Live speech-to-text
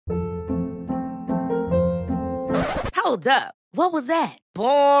Hold up. What was that?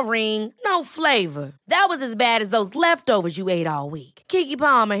 Boring. No flavor. That was as bad as those leftovers you ate all week. Keke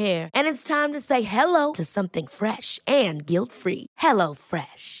Palmer here, and it's time to say hello to something fresh and guilt-free. Hello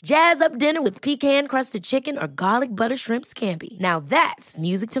Fresh. Jazz up dinner with pecan-crusted chicken or garlic butter shrimp scampi. Now that's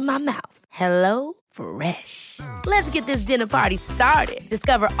music to my mouth. Hello Fresh. Let's get this dinner party started.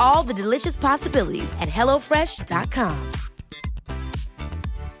 Discover all the delicious possibilities at hellofresh.com.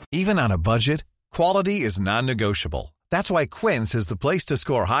 Even on a budget, quality is non-negotiable. That's why Quince is the place to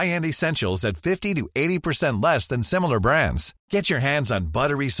score high-end essentials at 50 to 80% less than similar brands. Get your hands on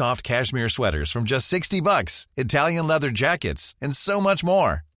buttery soft cashmere sweaters from just $60, Italian leather jackets, and so much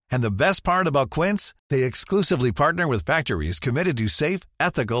more. And the best part about Quince, they exclusively partner with factories committed to safe,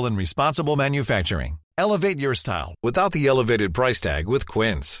 ethical, and responsible manufacturing. Elevate your style without the elevated price tag with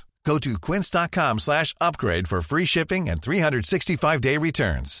Quince. Go to quince.com/upgrade for free shipping and 365-day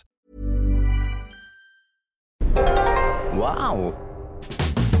returns. Wow.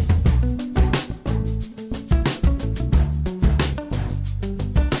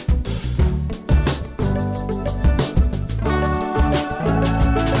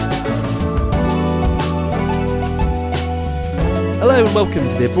 Hello and welcome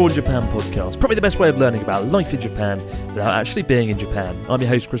to the Abroad Japan podcast, probably the best way of learning about life in Japan without actually being in Japan. I'm your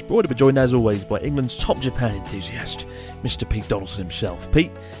host Chris Broad, but joined as always by England's top Japan enthusiast, Mr. Pete Donaldson himself.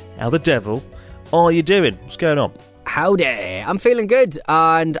 Pete, how the devil are you doing? What's going on? Howdy. I'm feeling good,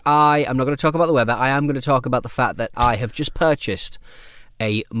 and I am not going to talk about the weather. I am going to talk about the fact that I have just purchased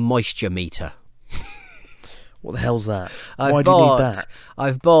a moisture meter. What the hell's that? Why do you need that?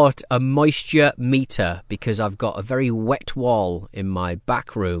 I've bought a moisture meter because I've got a very wet wall in my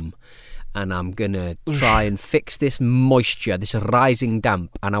back room, and I'm going to try and fix this moisture, this rising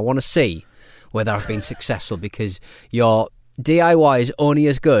damp, and I want to see whether I've been successful, because your DIY is only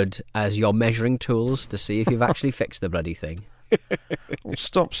as good as your measuring tools to see if you've actually fixed the bloody thing. Well,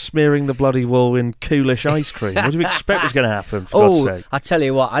 stop smearing the bloody wall in coolish ice cream. What do you expect was going to happen, for God's sake? I tell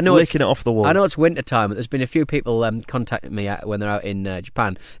you what, I know licking it off the wall. I know it's winter time, but there's been a few people contacting me when they're out in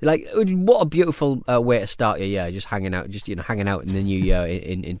Japan. They're like, what a beautiful way to start your year, just hanging out, hanging out in the new year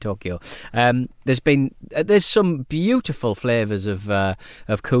in Tokyo. There's some beautiful flavours of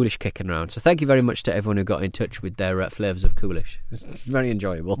coolish kicking around. So thank you very much to everyone who got in touch with their flavours of coolish. It's very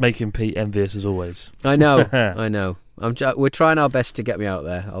enjoyable. Making Pete envious as always. I know, I know. We're trying our best to get me out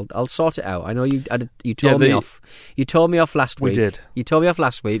there. I'll sort it out. I know you told me off. You told me off last week. We did. You told me off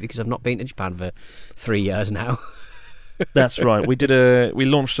last week because I've not been to Japan for 3 years now. That's right. We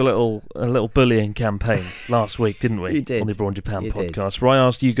launched a little bullying campaign last week, didn't we? You did. On the Abroad Japan podcast, where I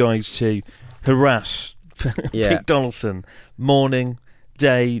asked you guys to harass Pete Donaldson morning,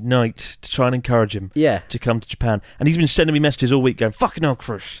 day, night, to try and encourage him to come to Japan. And he's been sending me messages all week going, fucking hell,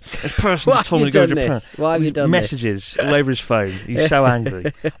 Chris, this person just told me to go to Japan. Why have you done messages all over his phone. He's so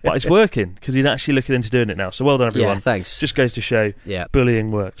angry. But it's working, because he's actually looking into doing it now. So well done, everyone. Yeah, thanks. Just goes to show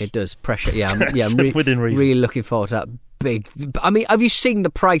bullying works. It does. Pressure. Yeah, I'm within reason. Really looking forward to that. Big. I mean, have you seen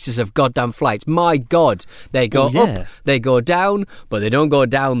the prices of goddamn flights? My God, they go up, they go down, but they don't go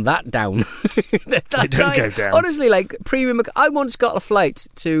down that down. They don't go down. Honestly, like premium. I once got a flight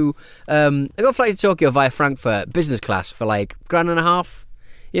to Tokyo via Frankfurt, business class, for like $1,500.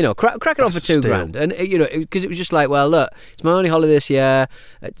 You know, crack it on for $2,000, and because it was just like, well, look, it's my only holiday this year.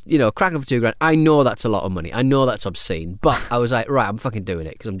 Crack it on for $2,000. I know that's a lot of money. I know that's obscene, but I was like, right, I'm fucking doing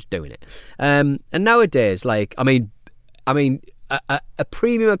it because I'm just doing it. And nowadays, like, I mean, a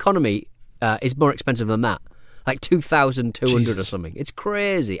premium economy is more expensive than that, like $2,200 or something. It's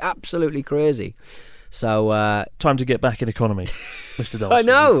crazy, absolutely crazy. So time to get back in economy, Mr. Donaldson. I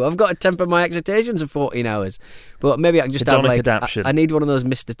know. I've got to temper my expectations of 14 hours, but maybe I can just have like adaption. I need one of those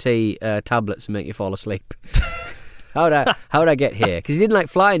Mr. T tablets to make you fall asleep. How'd I get here? Because he didn't like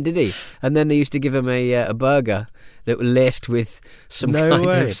flying, did he? And then they used to give him a burger that was laced with some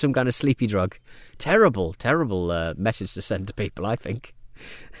kind of sleepy drug. Terrible message to send to people, I think.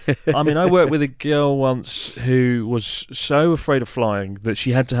 I mean, I worked with a girl once who was so afraid of flying that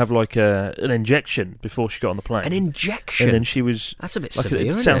she had to have like an injection before she got on the plane. An injection? And then she was... That's a bit like, severe,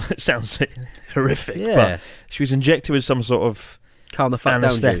 isn't it? It sounds horrific, yeah. But she was injected with some sort of calm the fat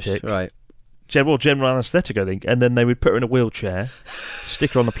anaesthetic. Down, right. General anaesthetic, I think, and then they would put her in a wheelchair,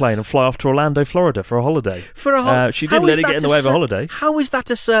 stick her on the plane, and fly off to Orlando, Florida for a holiday. She didn't let it get in the way of a holiday. How is that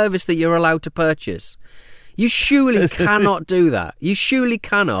a service that you're allowed to purchase? You surely cannot do that. You surely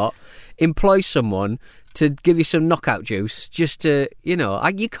cannot employ someone to give you some knockout juice just to,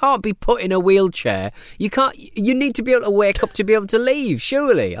 you can't be put in a wheelchair. You need to be able to wake up to be able to leave,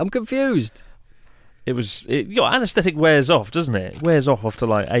 surely. I'm confused. anaesthetic wears off, doesn't it? It wears off after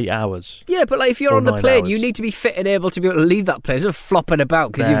like 8 hours. Yeah, but like if you're Or on the 9 plane, hours. you need to be fit and able to be able to leave that place and flopping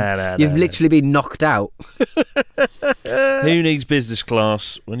about because you've literally been knocked out. Who needs business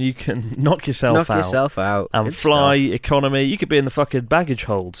class when you can knock yourself out and Good fly stuff. economy? You could be in the fucking baggage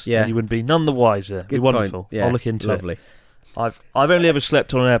holds. Yeah. And you would be none the wiser. It'd be Good wonderful. point. Yeah, I'll look into lovely. it. I've only ever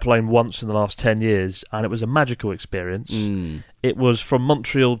slept on an airplane once in the last 10 years, and it was a magical experience. It was from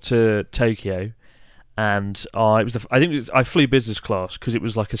Montreal to Tokyo, and I flew business class because it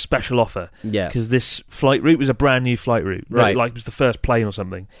was like a special offer. Yeah. Because this flight route was a brand new flight route. Right. Like it was the first plane or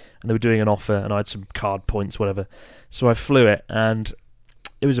something, and they were doing an offer, and I had some card points, whatever. So I flew it, and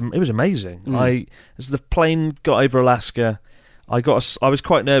it was amazing. As the plane got over Alaska, I was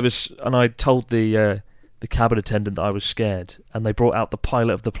quite nervous, and I told the cabin attendant that I was scared, and they brought out the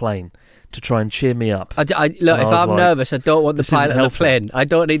pilot of the plane to try and cheer me up. Look, if I I'm was nervous, I don't want the this isn't pilot of the helpful. plane. I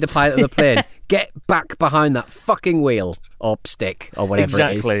don't need the pilot of the plane. Get back behind that fucking wheel or stick or whatever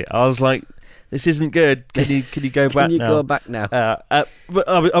it is. Exactly. I was like, this isn't good. Can you go back now? Can you go back now? But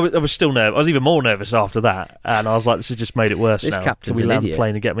I was still nervous. I was even more nervous after that, and I was like, this has just made it worse. This now. captain's Can we an land the idiot.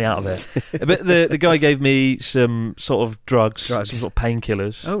 plane and get me out of here? But the guy gave me some sort of drugs. Some sort of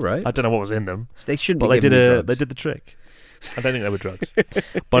painkillers. Oh, right. I don't know what was in them, They shouldn't but be they giving you drugs. did the trick. I don't think they were drugs,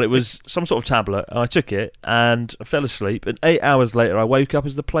 but it was some sort of tablet. And I took it and I fell asleep. And 8 hours later, I woke up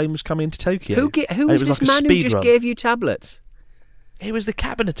as the plane was coming into Tokyo. Who And was it this like a man who speed just run. gave you tablets? It was the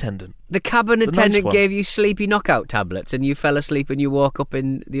cabin attendant. The cabin nice attendant one. gave you sleepy knockout tablets, and you fell asleep and you woke up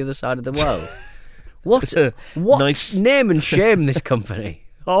in the other side of the world. What Nice. name and shame this company?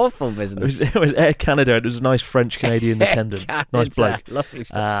 Awful business. It was Air Canada. It was a nice French Canadian attendant. Nice bloke. Lovely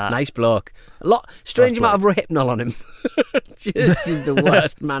stuff. Nice bloke. Strange nice amount of Rohypnol on him. Just the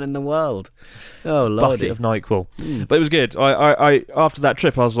worst man in the world. Oh, lordy. Bucket of NyQuil. But it was good. I after that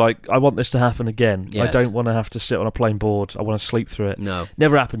trip, I was like, I want this to happen again. Yes. I don't want to have to sit on a plane board. I want to sleep through it. No.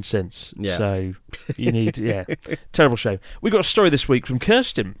 Never happened since. Yeah. So you need, terrible show. We got a story this week from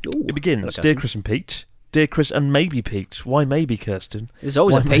Kirsten. Ooh, It begins, hello, Dear Kirsten. Chris and Pete. Dear Chris and maybe Pete. Why maybe, Kirsten? There's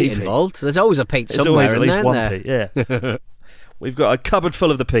always Why a Pete maybe? involved. There's always a Pete There's somewhere always at in least there, one isn't there? Pete, yeah. We've got a cupboard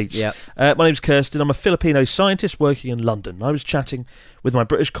full of the Petes. Yep. My name's Kirsten. I'm a Filipino scientist working in London. I was chatting with my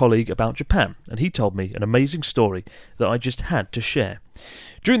British colleague about Japan, and he told me an amazing story that I just had to share.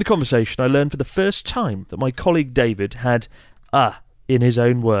 During the conversation, I learned for the first time that my colleague David had in his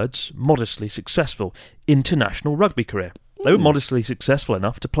own words, modestly successful international rugby career. They were modestly successful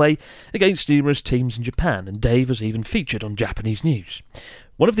enough to play against numerous teams in Japan, and Dave was even featured on Japanese news.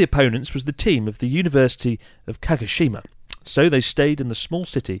 One of the opponents was the team of the University of Kagoshima, so they stayed in the small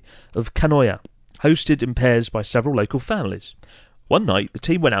city of Kanoya, hosted in pairs by several local families. One night, the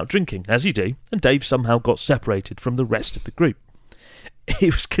team went out drinking, as you do, and Dave somehow got separated from the rest of the group. He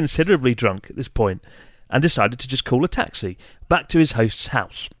was considerably drunk at this point, and decided to just call a taxi back to his host's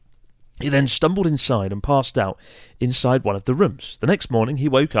house. He then stumbled inside and passed out inside one of the rooms. The next morning, he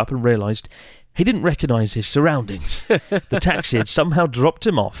woke up and realised he didn't recognise his surroundings. The taxi had somehow dropped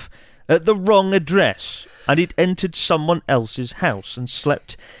him off at the wrong address, and he'd entered someone else's house and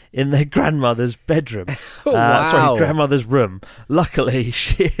slept in their grandmother's bedroom. Wow. Grandmother's room. Luckily,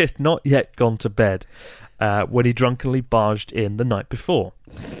 she had not yet gone to bed when he drunkenly barged in the night before.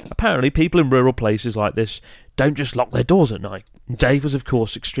 Apparently, people in rural places like this don't just lock their doors at night. Dave was, of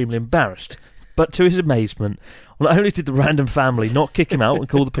course, extremely embarrassed. But to his amazement, not only did the random family not kick him out and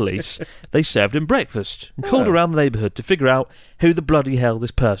call the police, they served him breakfast and called around the neighbourhood to figure out who the bloody hell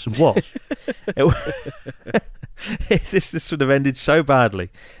this person was. This sort of ended so badly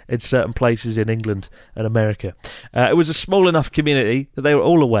in certain places in England and America. It was a small enough community that they were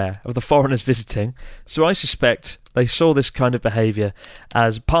all aware of the foreigners visiting, so I suspect they saw this kind of behaviour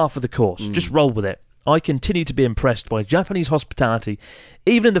as par for the course. Just roll with it. I continue to be impressed by Japanese hospitality,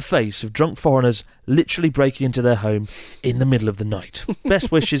 even in the face of drunk foreigners literally breaking into their home in the middle of the night.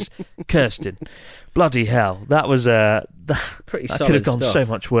 Best wishes, Kirsten. Bloody hell, that was Pretty that solid could have gone stuff. so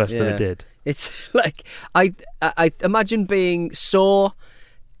much worse than Yeah. it did. It's like I imagine being so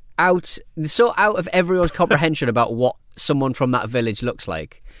out of everyone's comprehension about what someone from that village looks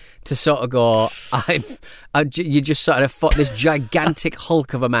like, to sort of go, you just sort of fought this gigantic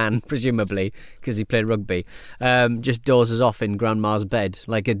hulk of a man, presumably because he played rugby, just dozes off in grandma's bed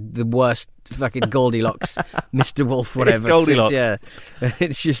like the worst fucking Goldilocks, Mr. Wolf, whatever. It's Goldilocks. Yeah,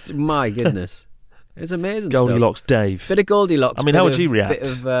 it's just, my goodness. It's amazing Goldilocks stuff. Dave. Bit of Goldilocks. I mean, how would you react? Bit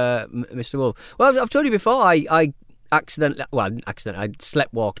of Mr. Wolf. Well, I've told you before, I I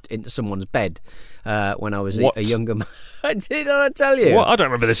sleptwalked into someone's bed when I was a younger man. Did I tell you? What? I don't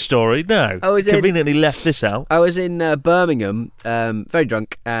remember this story. No, I was conveniently left this out. I was in Birmingham, very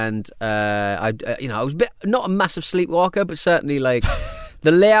drunk, and I was not a massive sleepwalker, but certainly like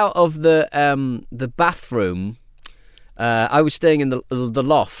the layout of the bathroom. I was staying in the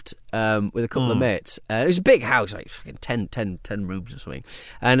loft with a couple of mates. It was a big house, like fucking 10 rooms or something.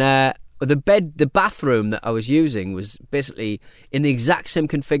 And the bathroom that I was using was basically in the exact same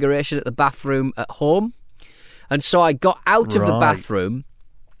configuration at the bathroom at home. And so I got out of the bathroom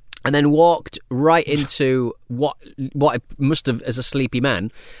and then walked right into what I must have, as a sleepy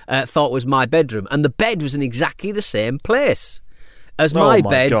man, thought was my bedroom. And the bed was in exactly the same place as my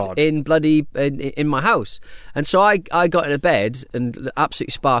bed in my house. And so I got in a bed and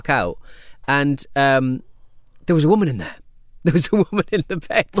absolutely spark out, and there was a woman in there. There was a woman in the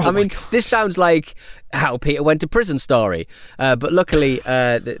bed. I mean, this sounds like how Peter went to prison story. But luckily,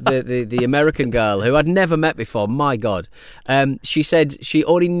 the American girl, who I'd never met before, my God, she said she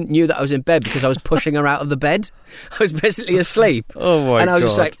only knew that I was in bed because I was pushing her out of the bed. I was basically asleep. Oh, my God. And I was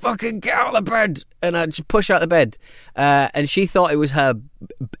just like, fucking get out of the bed. And I'd just push her out of the bed. And she thought it was her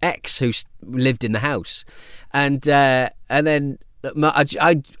ex who lived in the house. And then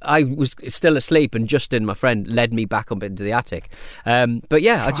I was still asleep, and Justin, my friend, led me back up into the attic. But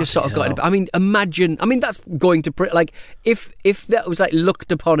yeah, I just sort of got in. I mean, imagine. I mean, that's going to like if that was like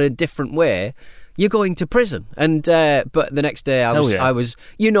looked upon a different way. You're going to prison, and but the next day I was,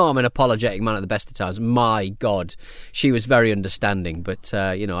 I'm an apologetic man at the best of times. My God, she was very understanding, but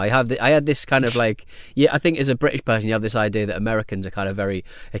I had this kind of like, I think as a British person, you have this idea that Americans are kind of very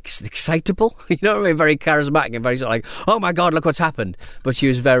excitable, you know what I mean, very charismatic and very sort of like, oh my God, look what's happened. But she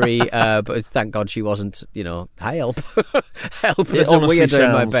was very, but thank God she wasn't, help, there's a weirdo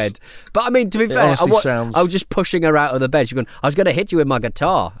in my bed. But I mean, to be fair, I was just pushing her out of the bed. She was going, I was going to hit you with my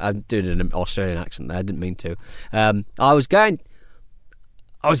guitar. I'm doing an Australian accent there. I didn't mean to. I was going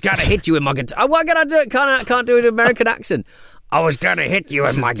to hit you with my guitar. Why can I do it? Can't do an American accent. I was going to hit you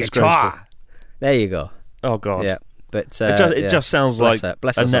with my guitar. There you go. Oh God. Yeah. But it just sounds like a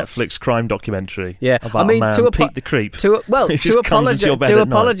Bless Netflix crime documentary. Yeah. About a man, Pete the Creep. To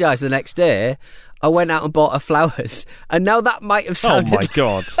apologise the next day, I went out and bought her flowers, and now that might have sounded. Oh my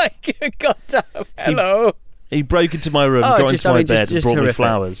God! Like, goddamn, hello. He broke into my room, got into my bed, and brought me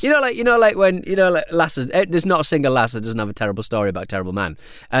flowers. You know, like when lasses. There's not a single lass that doesn't have a terrible story about a terrible man.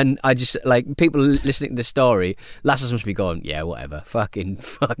 And I just like people listening to this story. Lasses must be going, yeah, whatever, fucking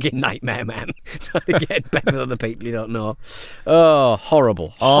nightmare, man. Trying to get in bed with other people you don't know. Oh,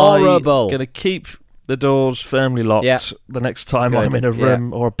 horrible. I'm gonna keep the doors firmly locked the next time I'm in a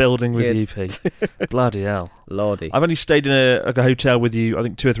room or a building with you, Pete. Bloody hell, Lordy! I've only stayed in a hotel with you, I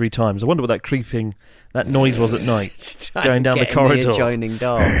think 2 or 3 times. I wonder what that noise was at night, going down the corridor. The adjoining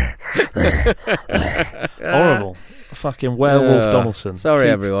door. Horrible. Fucking werewolf Donaldson. Sorry,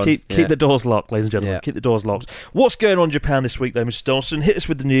 everyone. Keep the doors locked, ladies and gentlemen. Yeah. Keep the doors locked. What's going on in Japan this week, though, Mr. Donaldson? Hit us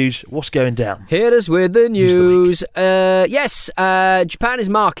with the news. What's going down? Hit us with the news. Japan is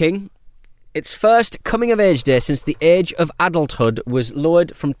marking its first coming-of-age day since the age of adulthood was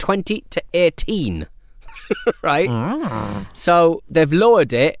lowered from 20 to 18. Right? So they've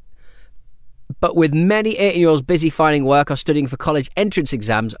lowered it. But with many 18-year-olds busy finding work or studying for college entrance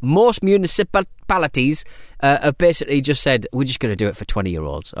exams, most municipalities have basically just said, we're just going to do it for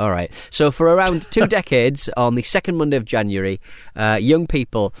 20-year-olds. All right. So for around 2 decades, on the second Monday of January, young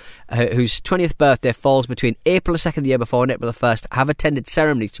people whose 20th birthday falls between April 2nd the year before and April 1st have attended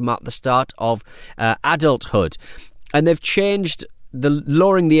ceremonies to mark the start of adulthood. And they've changed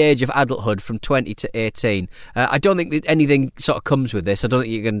lowering the age of adulthood from 20 to 18. I don't think that anything sort of comes with this. I don't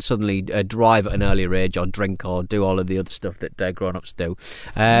think you can suddenly drive at an earlier age or drink or do all of the other stuff that grown-ups do.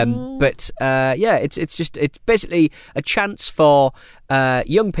 But it's basically a chance for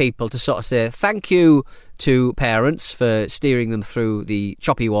young people to sort of say thank you to parents for steering them through the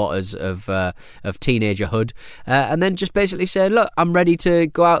choppy waters of teenagerhood, and then just basically say, look, I'm ready to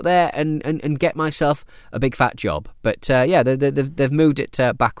go out there and get myself a big fat job. But they've moved it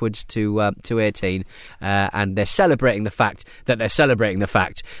backwards to 18, and they're celebrating the fact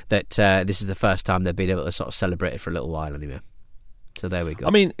that this is the first time they've been able to sort of celebrate it for a little while anyway. So there we go.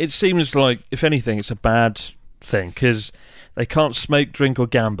 I mean, it seems like, if anything, it's a bad thing because they can't smoke, drink or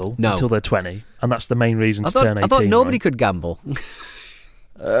gamble until they're 20, and that's the main reason to turn 18. I thought nobody could gamble. It's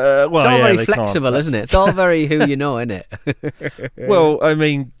all very flexible, isn't it? It's all very who you know, isn't it? Well, I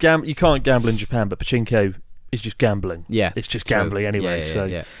mean, you can't gamble in Japan, but pachinko is just gambling. Yeah, it's just gambling anyway.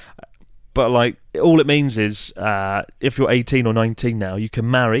 Yeah. But like, all it means is if you're 18 or 19 now, you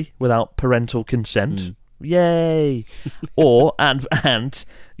can marry without parental consent. Yay! Or and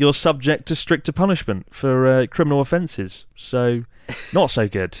you're subject to stricter punishment for criminal offences. So, not so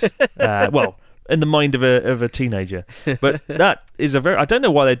good. Well, in the mind of a teenager. But that is I don't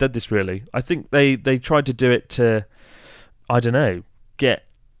know why they did this, really. I think they tried to do it to, I don't know, get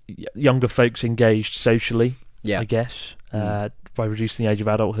younger folks engaged socially, I guess, by reducing the age of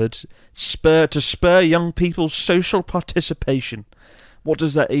adulthood. Spur young people's social participation. What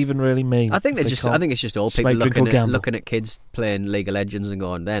does that even really mean? I think it's just all people looking at kids playing League of Legends and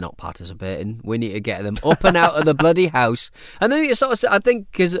going, they're not participating. We need to get them up and out of the bloody house. And then you sort of, I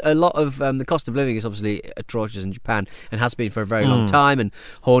think, because a lot of the cost of living is obviously atrocious in Japan and has been for a very long time, and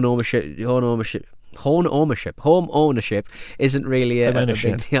home ownership isn't really a big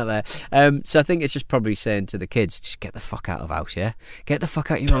thing out there. So I think it's just probably saying to the kids, just get the fuck out of house, yeah? Get the fuck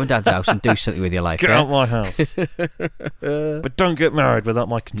out of your mum and dad's house and do something with your life. Get out my house. But don't get married without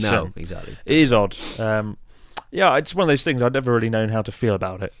my consent. No, exactly. It is odd. Yeah, it's one of those things I'd never really known how to feel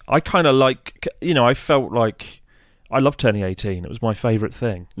about it. I kind of I felt like I loved turning 18. It was my favourite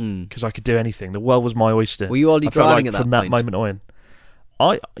thing because I could do anything. The world was my oyster. Were you already driving at that point? From that moment on.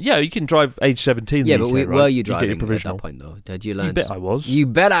 You can drive age 17. Yeah, but right? Were you driving at that point, though? Did you learn? You bet I was. You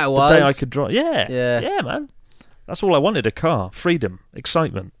bet I was. The day I could drive. Yeah, man. That's all I wanted, a car. Freedom.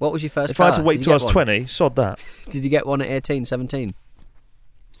 Excitement. What was your first car? car? If I had to wait till I was 20, sod that. Did you get one at 18, 17?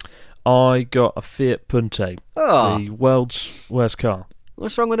 I got a Fiat Punto. Oh. The world's worst car.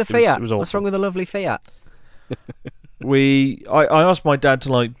 What's wrong with a Fiat? It was awful. What's wrong with a lovely Fiat? I asked my dad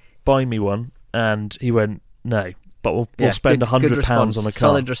to buy me one, and he went, no. But we'll spend £100 on a car.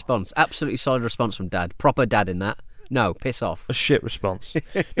 Solid response. Absolutely solid response from Dad. Proper dad in that. No, piss off. A shit response.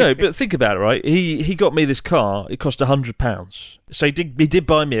 No, but think about it, right? He got me this car. It cost £100. So he did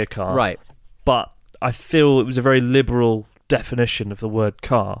buy me a car. Right. But I feel it was a very liberal definition of the word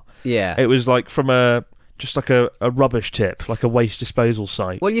car. Yeah. It was from just like a rubbish tip, like a waste disposal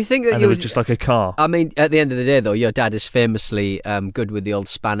site. Well, you think that it was just like a car. I mean, at the end of the day, though, your dad is famously good with the old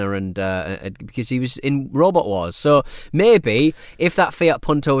spanner, and because he was in Robot Wars. So maybe if that Fiat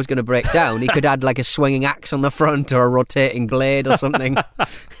Punto was going to break down, he could add a swinging axe on the front or a rotating blade or something.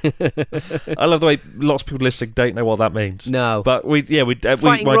 I love the way lots of people listening don't know what that means. No, but my dad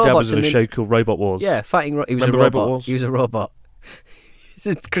was in a show called Robot Wars. Yeah, he was a robot. He was a robot.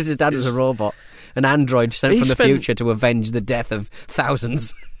 Chris's dad was a robot. An android sent from the future to avenge the death of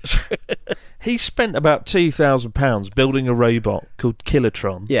thousands. He spent about £2,000 building a robot called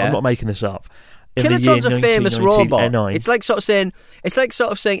Kilotron. Yeah. I'm not making this up. Kilotron's a famous robot. It's like sort of saying,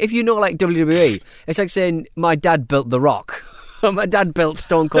 if you know WWE, it's like saying my dad built The Rock. My dad built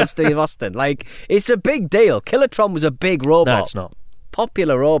Stone Cold Steve Austin. It's a big deal. Kilotron was a big robot. No, it's not.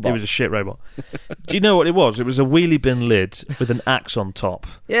 Popular robot. It was a shit robot. Do you know what it was? It was a wheelie bin lid with an axe on top.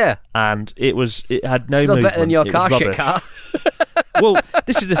 Yeah. And it had no Still movement. better than your shit car. Well,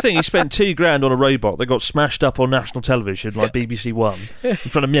 this is the thing. He spent £2,000 on a robot that got smashed up on national television, like BBC One, in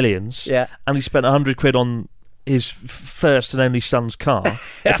front of millions. Yeah. And he spent £100 on his first and only son's car.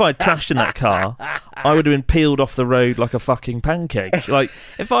 If I had crashed in that car, I would have been peeled off the road like a fucking pancake.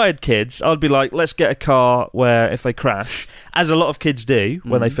 If I had kids, I'd be like, let's get a car where if they crash, as a lot of kids do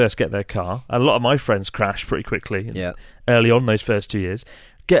when they first get their car, and a lot of my friends crash pretty quickly early on those first 2 years,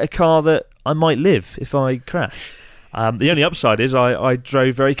 get a car that I might live if I crash. The only upside is I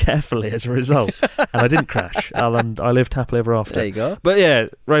drove very carefully as a result, and I didn't crash, and I lived happily ever after. There you go. But yeah,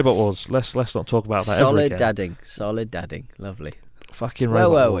 Robot Wars. Let's not talk about that. Solid dadding, lovely. Fucking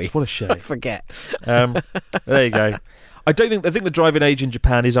Robot Where were Wars. we? What a show. I forget. There you go. I think the driving age in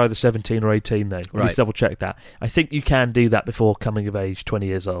Japan is either 17 or 18 though. Right. Let's double check that. I think you can do that before coming of age 20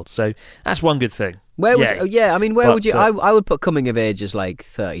 years old. So that's one good thing. Where would you? I would put coming of age as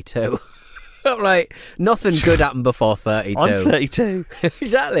 32. Nothing good happened before 32. I'm 32.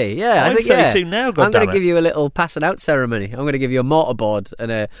 Exactly, yeah. I'm 32 now, goddammit. I'm going to give you a little passing out ceremony. I'm going to give you a mortarboard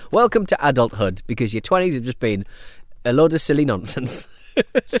and a welcome to adulthood, because your 20s have just been a load of silly nonsense.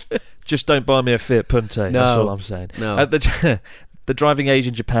 Just don't buy me a Fiat Punto. No. That's all I'm saying. No. The driving age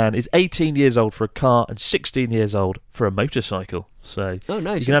in Japan is 18 years old for a car and 16 years old for a motorcycle. So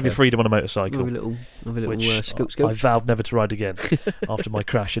nice. You can have your freedom on a motorcycle. Have a little which scoop. I vowed never to ride again after my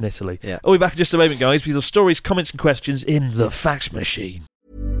crash in Italy. Yeah. I'll be back in just a moment, guys, with your stories, comments and questions in the fax machine.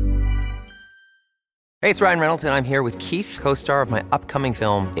 Hey, it's Ryan Reynolds, and I'm here with Keith, co-star of my upcoming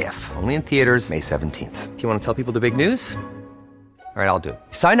film, If, only in theaters May 17th. Do you want to tell people the big news? All right, I'll do it.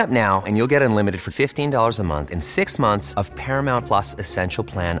 Sign up now and you'll get unlimited for $15 a month and 6 months of Paramount Plus Essential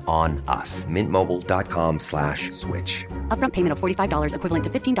Plan on us. MintMobile.com/switch. Upfront payment of $45 equivalent to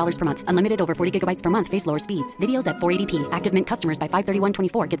 $15 per month. Unlimited over 40 gigabytes per month. Face lower speeds. Videos at 480p. Active Mint customers by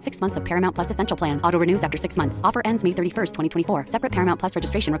 531.24 get 6 months of Paramount Plus Essential Plan. Auto renews after 6 months. Offer ends May 31st, 2024. Separate Paramount Plus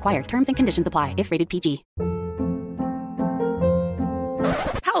registration required. Terms and conditions apply if rated PG.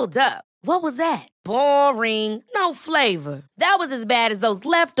 Hold up. What was that? Boring. No flavor. That was as bad as those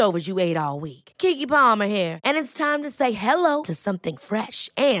leftovers you ate all week. Keke Palmer here, and it's time to say hello to something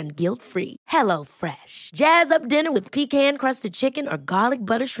fresh and guilt-free. Hello Fresh. Jazz up dinner with pecan-crusted chicken or garlic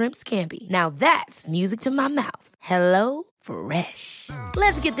butter shrimp scampi. Now that's music to my mouth. Hello Fresh.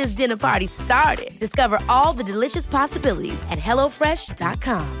 Let's get this dinner party started. Discover all the delicious possibilities at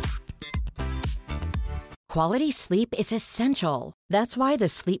HelloFresh.com. Quality sleep is essential. That's why the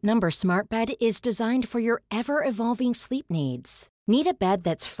Sleep Number Smart Bed is designed for your ever-evolving sleep needs. Need a bed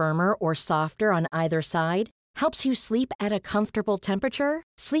that's firmer or softer on either side? Helps you sleep at a comfortable temperature?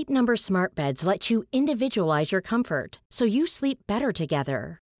 Sleep Number Smart Beds let you individualize your comfort, so you sleep better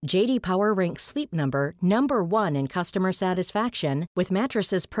together. J.D. Power ranks Sleep Number number 1 in customer satisfaction with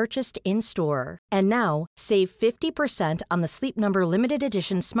mattresses purchased in-store. And now, save 50% on the Sleep Number Limited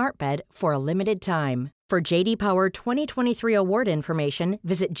Edition Smart Bed for a limited time. For J.D. Power 2023 award information,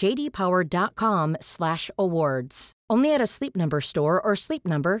 visit jdpower.com/awards. Only at a Sleep Number store or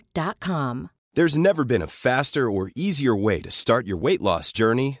sleepnumber.com. There's never been a faster or easier way to start your weight loss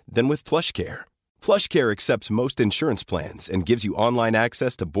journey than with PlushCare. PlushCare accepts most insurance plans and gives you online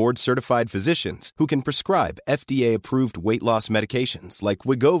access to board-certified physicians who can prescribe FDA-approved weight loss medications like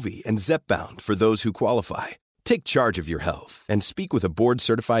Wegovy and Zepbound for those who qualify. Take charge of your health and speak with a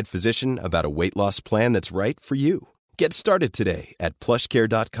board-certified physician about a weight loss plan that's right for you. Get started today at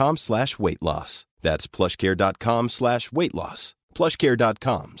plushcare.com/weight loss. That's plushcare.com/weight loss.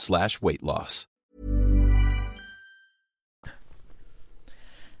 plushcare.com/weight loss.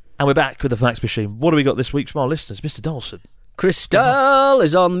 And we're back with the Facts Machine. What do we got this week from our listeners? Mr. Dawson. Crystal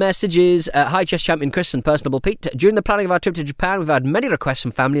is on messages. Hi, Chess Champion Chris and Personable Pete. During the planning of our trip to Japan, we've had many requests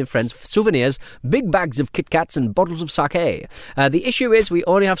from family and friends for souvenirs, big bags of Kit Kats and bottles of sake. The issue is we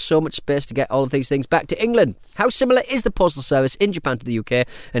only have so much space to get all of these things back to England. How similar is the postal service in Japan to the UK?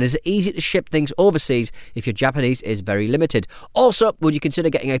 And is it easy to ship things overseas if your Japanese is very limited? Also, would you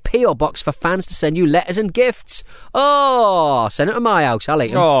consider getting a PO box for fans to send you letters and gifts? Oh, send it to my house. I'll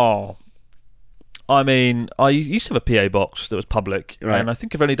eat them. Oh. I mean, I used to have a PA box that was public, right, and I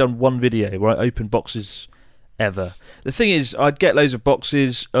think I've only done one video where I opened boxes ever. The thing is, I'd get loads of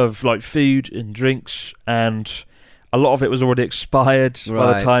boxes of like food and drinks, and a lot of it was already expired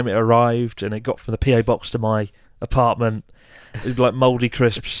by the time it arrived, and it got from the PA box to my apartment. It was like mouldy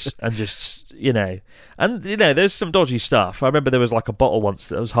crisps and just, there's some dodgy stuff. I remember there was like a bottle once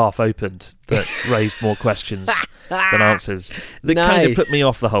that was half opened that raised more questions than answers. That kind of put me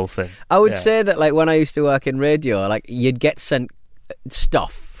off the whole thing. I would say that, like, when I used to work in radio, like, you'd get sent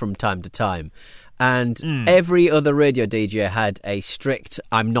stuff from time to time, and every other radio DJ had a strict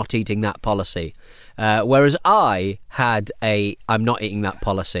 "I'm not eating that" policy, whereas I had a "I'm not eating that"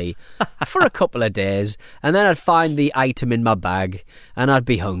 policy for a couple of days, and then I'd find the item in my bag, and I'd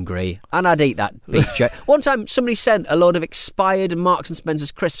be hungry, and I'd eat that beef jerky. One time, somebody sent a load of expired Marks and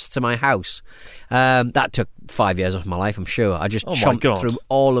Spencer's crisps to my house. That took 5 years off my life, I'm sure. I just chomped through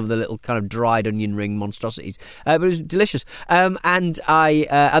all of the little kind of dried onion ring monstrosities, but it was delicious. And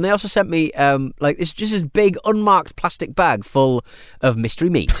they also sent me like this big unmarked plastic bag full of mystery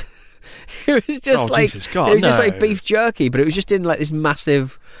meat. It was just just like beef jerky, but it was just in like this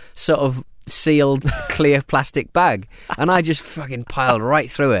massive sort of sealed clear plastic bag, and I just fucking piled right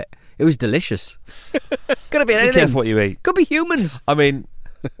through it. It was delicious. Could have been anything. Be careful what you eat. Could be humans. I mean,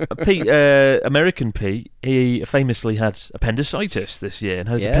 Pete, American Pete, he famously had appendicitis this year and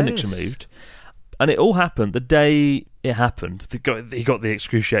had his appendix removed, and it all happened the day it happened. He got the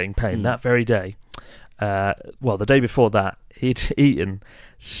excruciating pain that very day. The day before that, he'd eaten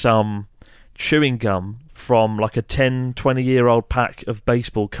some chewing gum from like a 10-20-year-old pack of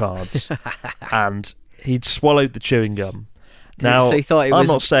baseball cards, and he'd swallowed the chewing gum. Now, so he thought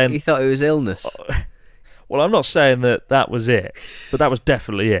it was illness. Well, I'm not saying that was it, but that was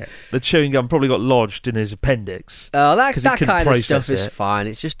definitely it. The chewing gum probably got lodged in his appendix. Oh, that kind of stuff is fine.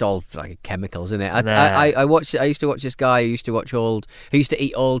 It's just all like chemicals, isn't it? I used to watch this guy who used to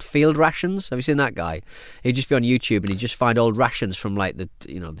eat old field rations. Have you seen that guy? He'd just be on YouTube and he'd just find old rations from like the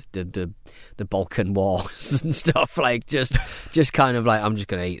Balkan Wars and stuff. Like just kind of like, I'm just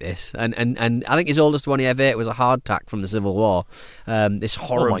going to eat this. And I think his oldest one he ever ate was a hardtack from the Civil War. This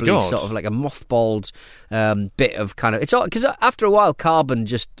horribly sort of like a mothballed bit of kind of... It's all because after a while, carbon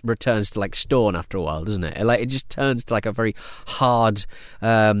just returns to like stone after a while, doesn't it? It just turns to like a very hard,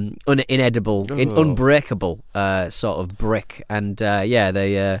 inedible, unbreakable sort of brick. And he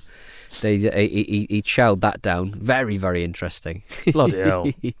chowed that down. Very, very interesting. Bloody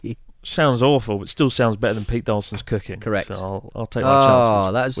hell. Sounds awful, but still sounds better than Pete Donaldson's cooking. Correct. So I'll take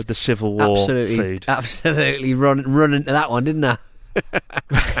my chances with the Civil War food. Absolutely run into that one, didn't I?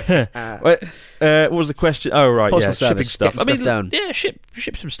 What was the question? Oh, right, Postal service, shipping stuff. Down. Yeah, ship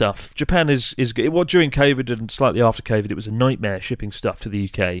some stuff. Japan is good. Well, during COVID and slightly after COVID, it was a nightmare shipping stuff to the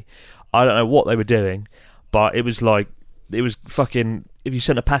UK. I don't know what they were doing, but it was fucking... If you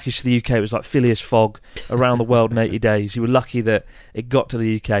sent a package to the UK, it was like Phileas Fogg around the world in 80 days. You were lucky that it got to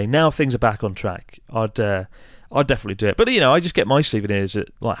the UK. Now things are back on track. I'd definitely do it. But, I just get my souvenirs at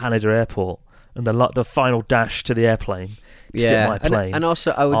like Haneda Airport and the final dash to the airplane to get my plane. And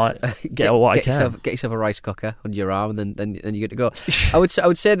also I would get what I can. Get yourself a rice cooker under your arm, and then you get to go. I would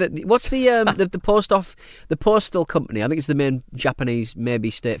say that what's the postal company? I think it's the main Japanese, maybe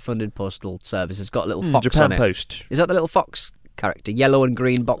state-funded postal service. It's got a little fox Japan on it. Post. Is that the little fox character? Yellow and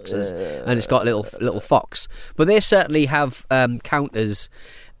green boxes, and it's got a little fox. But they certainly have counters.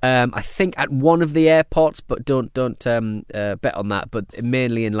 I think at one of the airports, but don't bet on that. But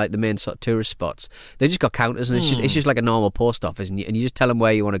mainly in like the main sort of tourist spots, they just got counters, and it's just like a normal post office, and you just tell them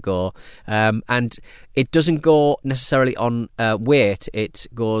where you want to go, and it doesn't go necessarily on weight; it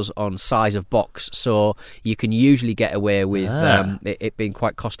goes on size of box. So you can usually get away with it being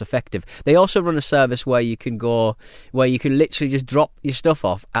quite cost effective. They also run a service where you can literally just drop your stuff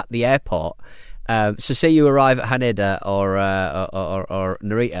off at the airport. So say you arrive at Haneda or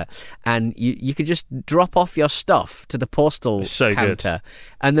Narita, and you could just drop off your stuff to the postal counter,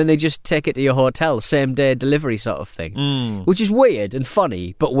 and then they just take it to your hotel, same day delivery sort of thing, which is weird and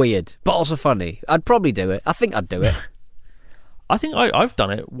funny, but also funny. I'd probably do it. I think I'd do it. I think I've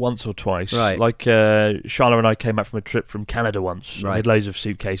done it once or twice. Right. Like Charlotte and I came back from a trip from Canada once. Right. We had loads of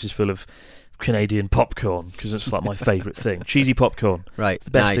suitcases full of Canadian popcorn, because it's like my favourite thing. Cheesy popcorn. Right. It's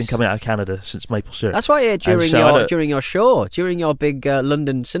the best thing coming out of Canada since maple syrup. That's why during your show, during your big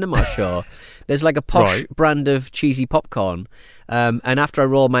London cinema show, there's like a posh brand of cheesy popcorn. And after I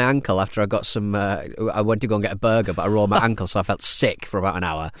rolled my ankle, after I got some, I went to go and get a burger, but I rolled my ankle, so I felt sick for about an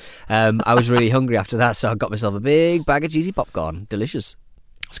hour. I was really hungry after that, so I got myself a big bag of cheesy popcorn. Delicious.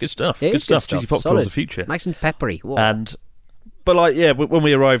 It's good stuff. Good stuff. Cheesy popcorn's the future. Nice and peppery. Whoa. But when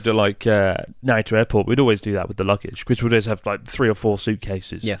we arrived at Narita Airport, we'd always do that with the luggage, because we'd always have like 3 or 4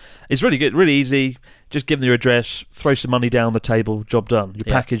 suitcases. Yeah, it's really good, really easy. Just give them your address, throw some money down the table, job done.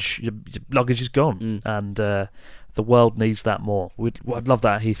 Your package, your luggage is gone, and the world needs that more. I'd love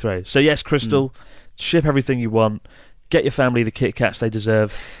that at Heathrow. So yes, Crystal, ship everything you want. Get your family the Kit Kats they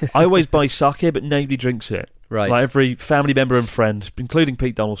deserve. I always buy sake, but nobody drinks it. Right, like every family member and friend, including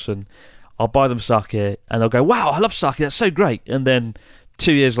Pete Donaldson. I'll buy them sake, and they'll go, "Wow, I love sake. That's so great." And then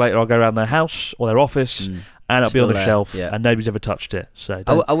 2 years later, I'll go around their house or their office, and it'll be on the shelf, and nobody's ever touched it. So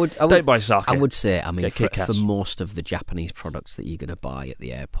don't buy sake. I would say, for most of the Japanese products that you're going to buy at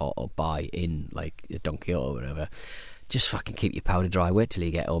the airport or buy in like Don Quijote or whatever, just fucking keep your powder dry. Wait till you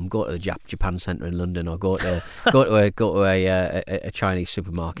get home. Go to the Japan Centre in London, or go to a Chinese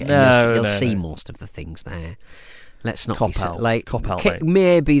supermarket. You'll see most of the things there. Let's not cop out, mate.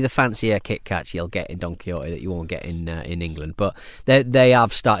 Maybe the fancier Kit Kats you'll get in Don Quijote that you won't get in England, but they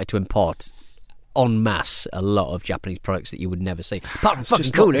have started to import en masse a lot of Japanese products that you would never see. Apart from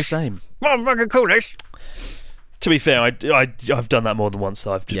fucking Coolish. Fucking Coolish. To be fair, I've done that more than once.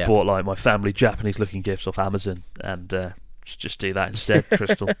 Though. I've just bought like my family Japanese-looking gifts off Amazon, and just do that instead.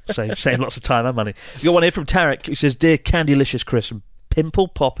 Crystal, save lots of time and money. We got one here from Tarek who says, "Dear Candylicious Chris and Pimple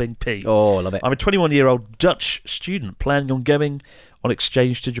Popping Pete. Oh, love it. I'm a 21-year-old Dutch student planning on going on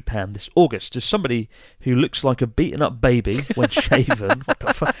exchange to Japan this August. As somebody who looks like a beaten-up baby when shaven, what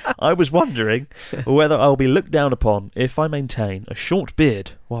the fuck? I was wondering whether I'll be looked down upon if I maintain a short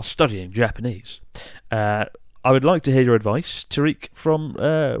beard while studying Japanese. I would like to hear your advice. Tariq from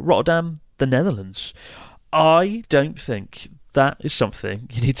Rotterdam, the Netherlands. I don't think that is something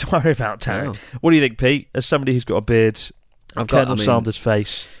you need to worry about, Tarek. No. What do you think, Pete? As somebody who's got a beard... Colonel Sanders'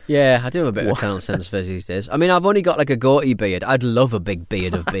 face. Yeah, I do have a bit of Colonel Sanders' face these days. I mean, I've only got like a goatee beard. I'd love a big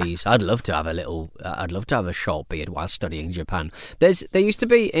beard of bees. I'd love to have a short beard while studying Japan. There used to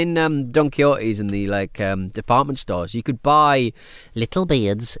be in Don Quijote's in the department stores. You could buy little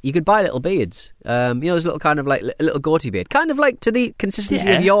beards. You could buy little beards. There's little kind of like little goatee beard, kind of like to the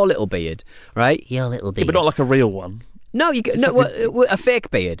consistency of your little beard, right? Your little beard, but not like a real one. No, a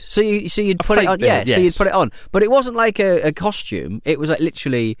fake beard. So you'd put it on. Beard, yes. So you'd put it on, but it wasn't like a costume. It was like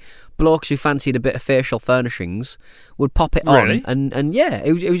literally blokes who fancied a bit of facial furnishings would pop it on, and yeah,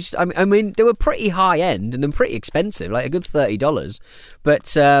 it was. I mean, they were pretty high end and they're pretty expensive, like a good $30.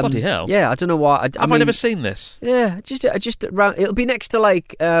 But bloody hell, yeah, I don't know why. I never seen this? Yeah, just around. It'll be next to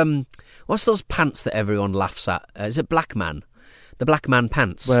like what's those pants that everyone laughs at? Is it Black Man? The Black Man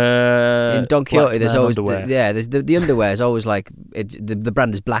pants. In Don Quixote, there's always underwear. The underwear is always like the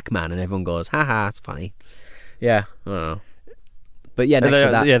brand is Black Man, and everyone goes, "Ha, it's funny." Yeah, I don't know. But yeah, next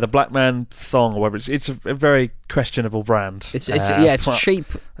to that, yeah, the Black Man thong or whatever. It's a very questionable brand. It's cheap.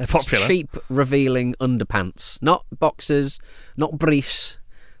 They're popular. It's cheap, revealing underpants, not boxers, not briefs.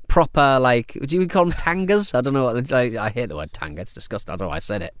 Proper, like, do you call them tangas? I don't know. I hate the word tanga. It's disgusting. I don't know why I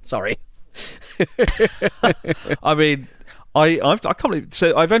said it. Sorry. I mean, I can't believe.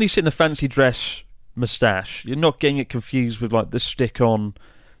 So I've only seen the fancy dress moustache. You're not getting it confused with like the stick-on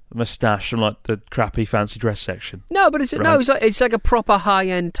moustache from like the crappy fancy dress section. No, but it's like a proper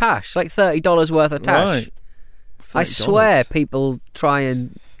high-end tash, like $30 worth of tash. Right. I swear, people try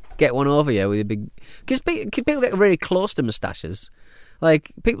and get one over you with a big, because people get really close to moustaches.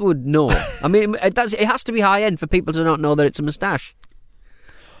 Like people would know. I mean, it has to be high-end for people to not know that it's a moustache.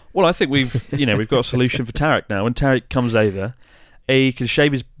 Well, I think we've got a solution for Tarek now. When Tarek comes over, he can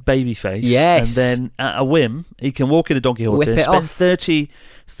shave his baby face, yes, and then at a whim, he can walk into Don Quixote,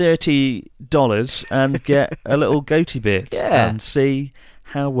 spend $30 and get a little goatee beard, and see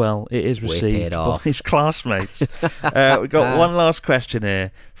how well it is received by his classmates. We've got one last question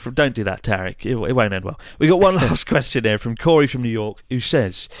here. Don't do that, Tarek. It won't end well. We've got one last question here from Corey from New York, who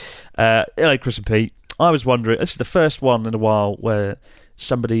says, hello, Chris and Pete. I was wondering, this is the first one in a while where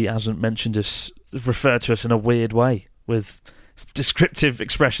somebody hasn't mentioned us, referred to us in a weird way with descriptive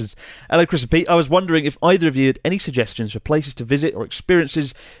expressions. Hello, Chris and Pete. I was wondering if either of you had any suggestions for places to visit or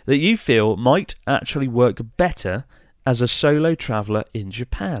experiences that you feel might actually work better as a solo traveller in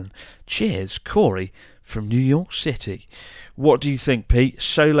Japan. Cheers, Corey from New York City. What do you think, Pete?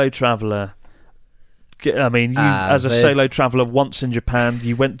 Solo traveller. I mean, you as a solo traveller once in Japan,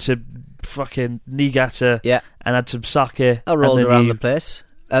 you went to fucking Niigata and had some sake. I rolled around the place.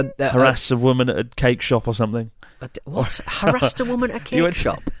 Harassed a woman at a cake shop or something. What? Harassed a woman at a cake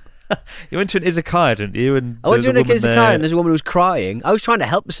shop? You went to an izakaya, didn't you? And I went to an izakaya and there's a woman who was crying. I was trying to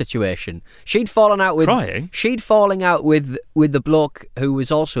help the situation. She'd fallen out with... Crying? She'd fallen out with the bloke who was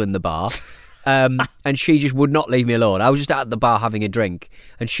also in the bar. And she just would not leave me alone. I was just at the bar having a drink,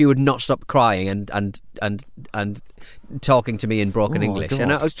 and she would not stop crying and talking to me in broken English.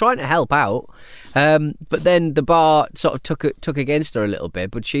 And I was trying to help out, but then the bar sort of took against her a little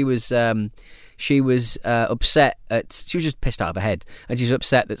bit. But she was upset at. She was just pissed out of her head, and she was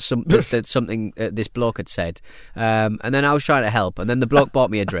upset that something this bloke had said. And then I was trying to help, and then the bloke bought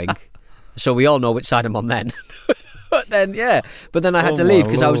me a drink, so we all know which side I'm on then. But then I had to leave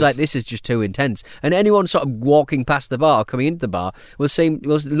because I was like, this is just too intense. And anyone sort of walking past the bar, coming into the bar, will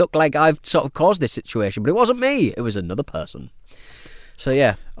look like I've sort of caused this situation. But it wasn't me; it was another person. So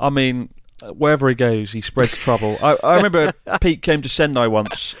yeah, I mean, wherever he goes, he spreads trouble. I remember Pete came to Sendai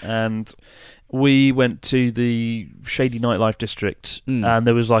once, and we went to the shady nightlife district, and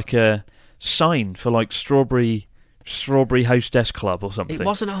there was like a sign for like Strawberry Hostess Club or something. It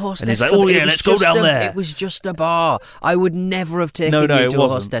wasn't a hostess and he's like, club. oh yeah, let's go down there. It was just a bar. I would never have taken you to a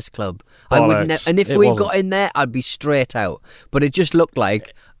hostess club. Bollocks. I would and if we got in there, I'd be straight out. But it just looked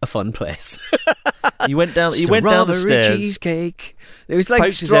like a fun place. You went down the stairs. Cheesecake. It was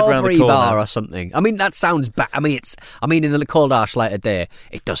like Strawberry Bar or something. I mean, that sounds bad. I mean, in the cold harsh light of day,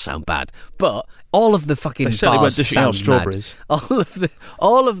 it does sound bad. But all of the fucking bars sound strawberries. Mad.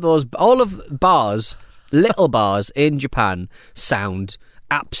 All of bars. Little bars in Japan sound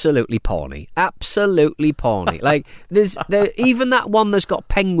absolutely porny. Absolutely porny. Like, even that one that's got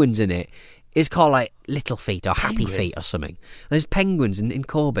penguins in it is called like Little Feet or Happy Feet or something. There's penguins in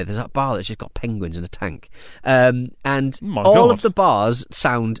Kobe. There's that bar that's just got penguins in a tank. And all of the bars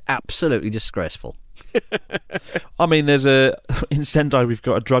sound absolutely disgraceful. I mean, in Sendai we've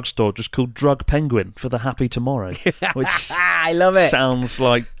got a drugstore just called Drug Penguin for the Happy Tomorrow, which I love it. Sounds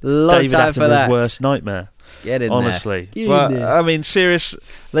like David Attenborough's worst nightmare. Get in honestly. There. But I mean, serious.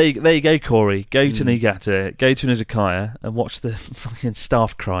 There you go, Corey. Go to Niigata, go to an izakaya, and watch the fucking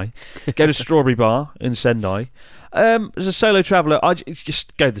staff cry. Go to Strawberry Bar in Sendai. As a solo traveller, I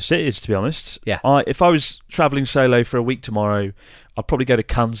just go to the cities, to be honest. Yeah. If I was travelling solo for a week tomorrow, I'd probably go to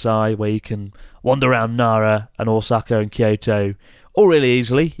Kansai, where you can wander around Nara and Osaka and Kyoto, or really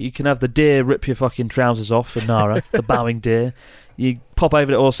easily. You can have the deer rip your fucking trousers off in Nara, the bowing deer. You pop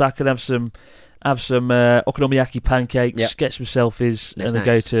over to Osaka and have some have some okonomiyaki pancakes, get some selfies, and then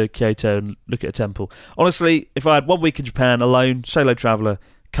go to Kyoto and look at a temple. Honestly, if I had 1 week in Japan alone, solo traveller,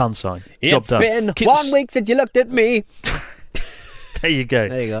 Kansai. Job done. It's been 1 week since you looked at me. There you go.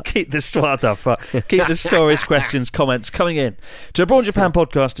 There you go. Keep the stories, questions, comments coming in to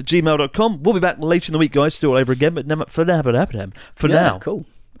abroadjapanpodcast@gmail.com. We'll be back later in the week, guys, to do it all over again. But for now, cool.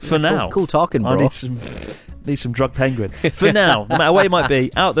 For now, cool talking, bro. I need some drug penguin. For now, no matter where you might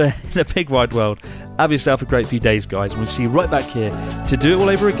be out there in the big wide world, have yourself a great few days, guys. And we'll see you right back here to do it all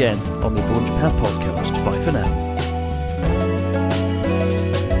over again on the Abroad in Japan podcast. Bye for now.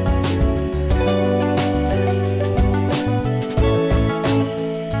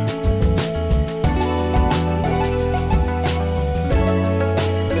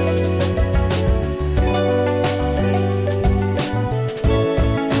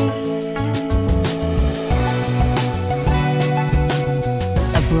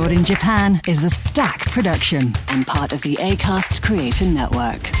 In Japan is a Stack production and part of the Acast Creator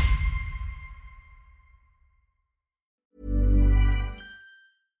Network.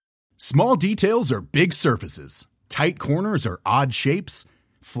 Small details are big surfaces. Tight corners are odd shapes.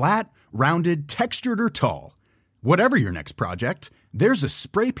 Flat, rounded, textured, or tall. Whatever your next project, there's a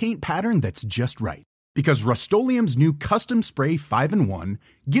spray paint pattern that's just right. Because Rust-Oleum's new Custom Spray 5-in-1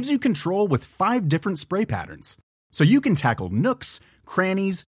 gives you control with 5 different spray patterns. So you can tackle nooks,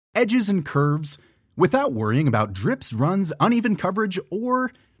 crannies, edges, and curves without worrying about drips, runs, uneven coverage, or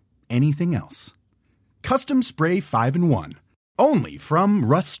anything else. Custom Spray 5-in-1. Only from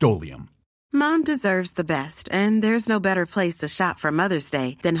Rust-Oleum. Mom deserves the best, and there's no better place to shop for Mother's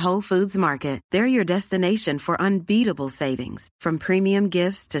Day than Whole Foods Market. They're your destination for unbeatable savings, from premium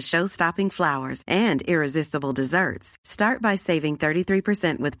gifts to show-stopping flowers and irresistible desserts. Start by saving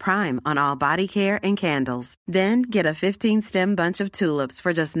 33% with Prime on all body care and candles. Then get a 15-stem bunch of tulips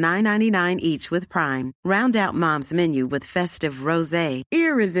for just $9.99 each with Prime. Round out Mom's menu with festive rosé,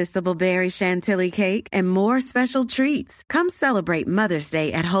 irresistible berry chantilly cake, and more special treats. Come celebrate Mother's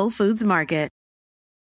Day at Whole Foods Market.